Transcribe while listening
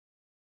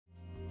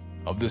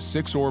Of the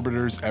 6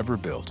 orbiters ever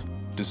built,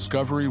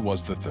 Discovery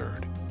was the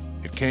third.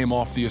 It came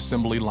off the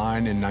assembly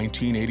line in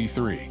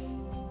 1983.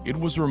 It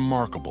was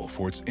remarkable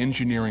for its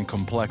engineering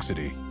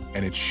complexity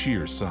and its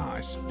sheer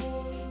size.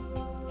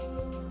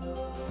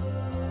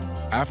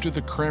 After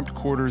the cramped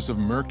quarters of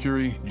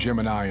Mercury,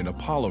 Gemini, and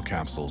Apollo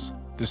capsules,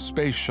 the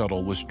space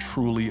shuttle was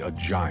truly a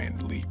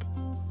giant leap.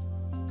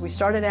 We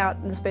started out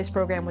in the space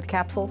program with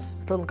capsules,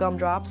 little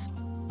gumdrops.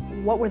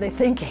 What were they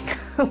thinking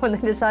when they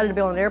decided to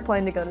build an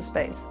airplane to go to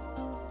space?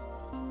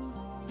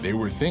 They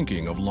were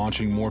thinking of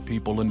launching more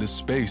people into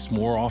space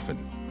more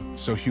often,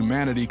 so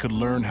humanity could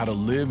learn how to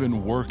live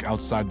and work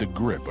outside the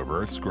grip of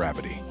Earth's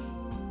gravity.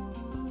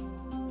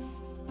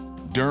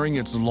 During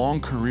its long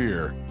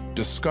career,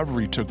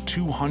 Discovery took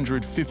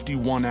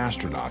 251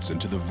 astronauts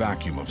into the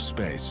vacuum of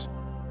space,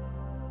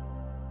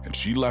 and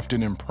she left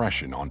an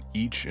impression on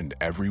each and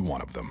every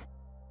one of them.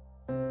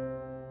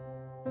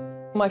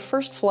 My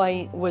first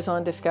flight was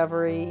on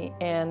Discovery,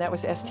 and that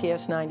was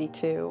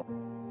STS-92.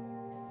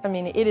 I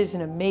mean, it is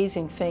an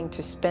amazing thing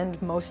to spend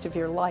most of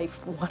your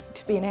life wanting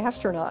to be an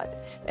astronaut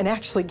and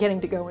actually getting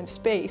to go in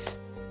space.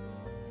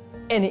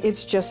 And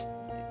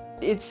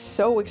it's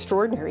so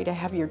extraordinary to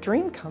have your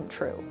dream come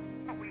true.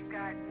 We've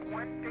got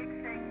one big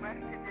thing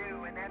left to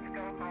do, and that's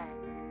go home.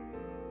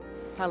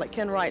 Pilot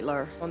Ken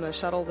Reitler on the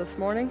shuttle this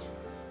morning.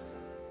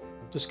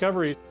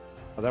 Discovery,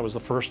 that was the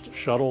first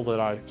shuttle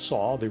that I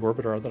saw, the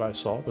orbiter that I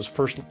saw. It was the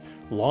first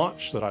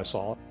launch that I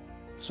saw.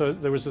 So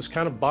there was this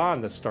kind of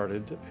bond that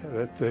started,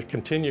 that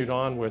continued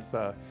on with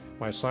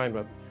my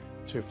assignment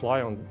to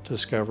fly on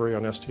Discovery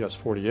on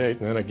STS-48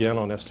 and then again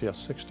on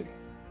STS-60.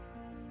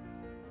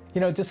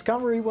 You know,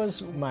 Discovery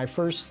was my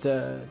first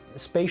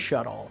space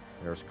shuttle.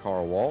 There's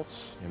Carl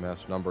Waltz, MS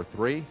number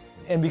 3.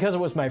 And because it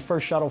was my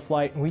first shuttle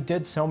flight, we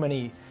did so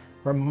many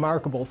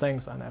remarkable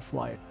things on that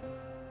flight.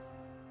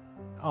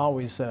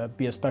 Always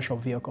be a special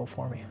vehicle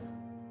for me.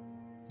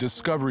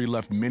 Discovery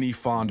left many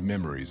fond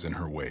memories in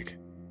her wake.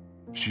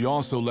 She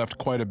also left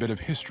quite a bit of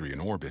history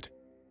in orbit.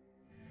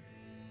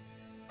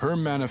 Her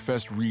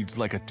manifest reads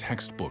like a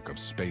textbook of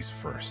space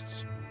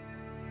firsts.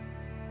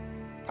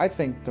 I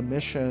think the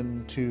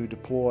mission to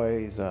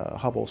deploy the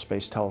Hubble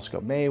Space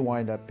Telescope may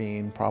wind up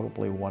being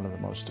probably one of the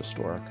most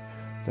historic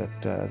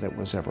that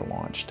was ever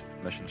launched.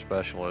 Mission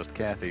Specialist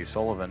Kathy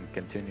Sullivan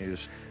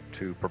continues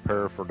to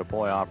prepare for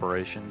deploy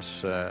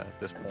operations at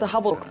this point. The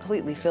Hubble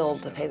completely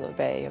filled the payload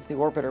bay of the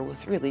orbiter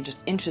with really just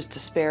inches to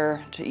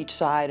spare to each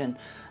side and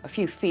a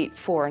few feet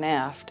fore and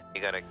aft.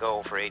 You got a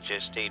go for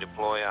HST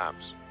deploy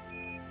ops.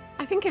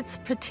 I think it's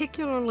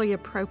particularly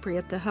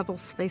appropriate the Hubble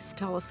Space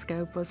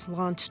Telescope was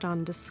launched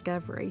on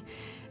Discovery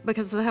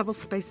because the Hubble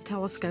Space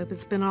Telescope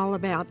has been all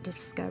about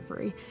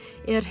discovery.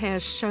 It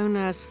has shown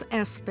us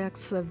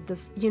aspects of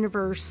this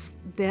universe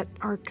that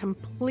are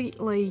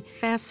completely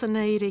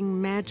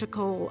fascinating,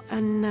 magical,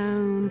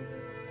 unknown.